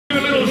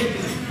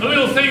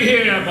thing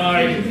here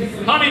by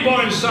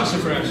Honeyboy and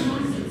Sassafras.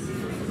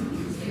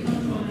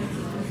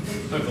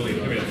 Hopefully,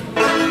 here we go.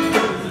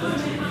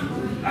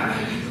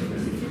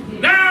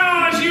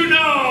 Now, as you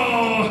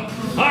know,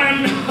 I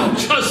am not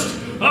just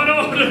an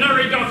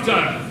ordinary doctor.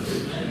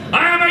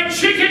 I am a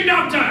chicken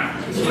doctor.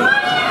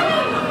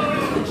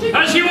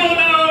 As you all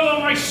know,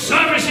 my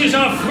services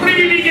are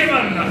freely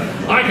given.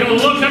 I can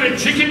look at a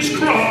chicken's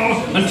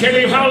craw and tell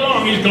you how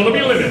long he's going to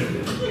be living.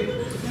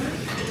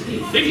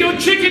 If your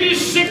chicken is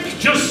sick,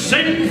 just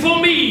send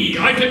for me.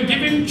 I can give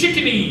him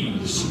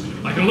chickenese.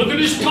 I can look at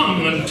his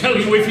tongue and tell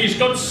you if he's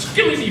got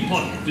skillety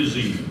pot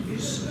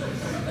disease.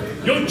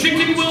 Your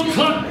chicken will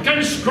cluck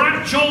and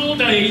scratch all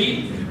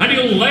day, and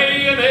he'll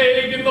lay an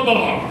egg in the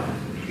bar.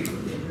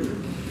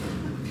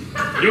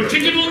 Your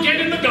chicken will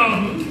get in the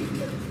garden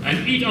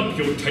and eat up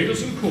your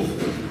taters and corn.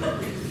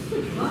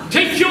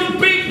 Take your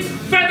big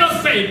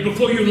feather bed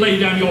before you lay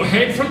down your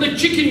head. From the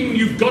chicken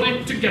you've got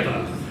it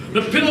together.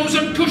 The pillows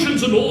and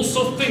cushions and all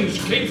soft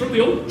things came from the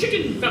old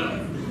chicken fella.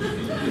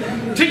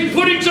 Take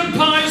puddings and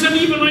pies and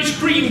even ice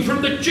cream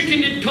from the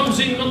chicken, it comes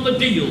in on the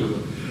deal.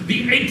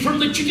 The egg from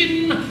the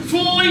chicken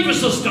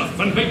flavors the stuff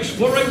and makes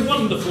for a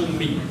wonderful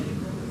meal.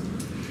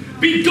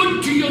 Be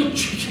good to your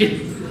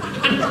chicken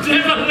and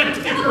never let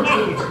him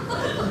roam.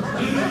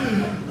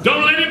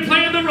 Don't let him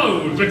play in the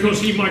road because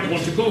he might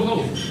want to go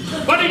home.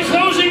 But in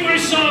closing my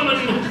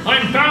sermon,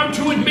 I'm bound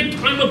to admit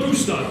I'm a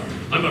booster.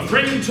 I'm a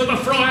friend to the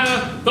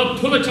friar, the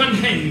pullet and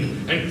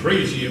hen, and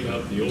crazy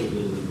about the old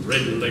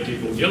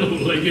red-legged or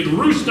yellow-legged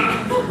rooster.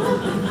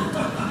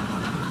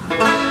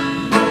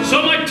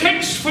 So my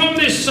text from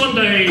this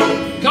Sunday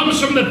comes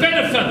from the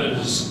Bed of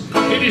Feathers.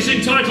 It is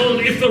entitled,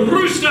 If the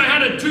Rooster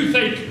Had a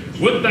Toothache,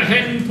 Would the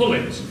Hen Pull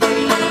It?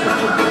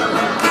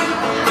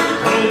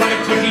 Roll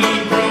back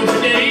chicken, crow the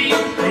day,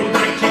 roll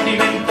back chicken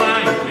and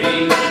fly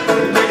away.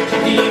 Roll back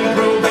chicken,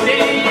 crow the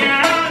day, I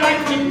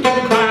like chicken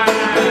pie.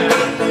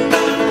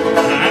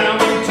 I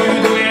went to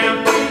the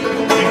map and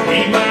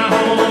came my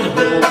home home.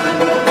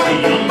 The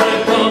yonder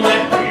come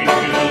that pretty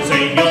girl,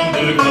 say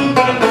yonder come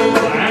that old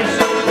lass.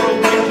 Roll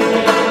back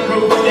chicken,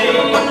 crow the day,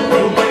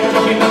 roll back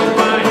chicken and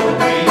fly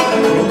away.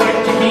 Roll back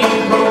chicken,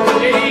 crow the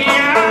day, I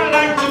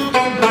like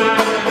chicken pie.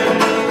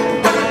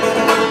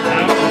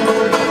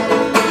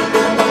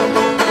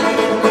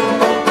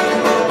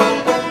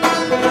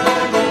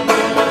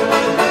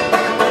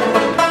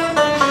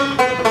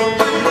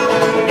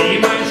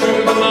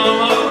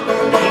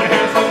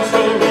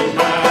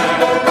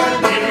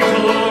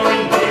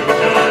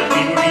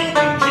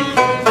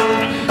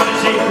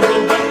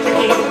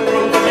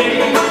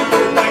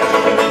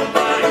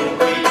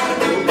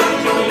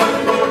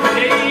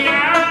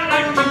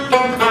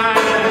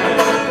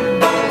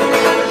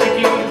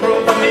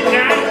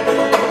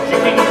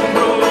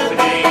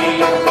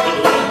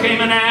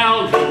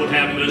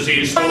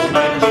 Stole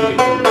my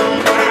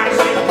chicken.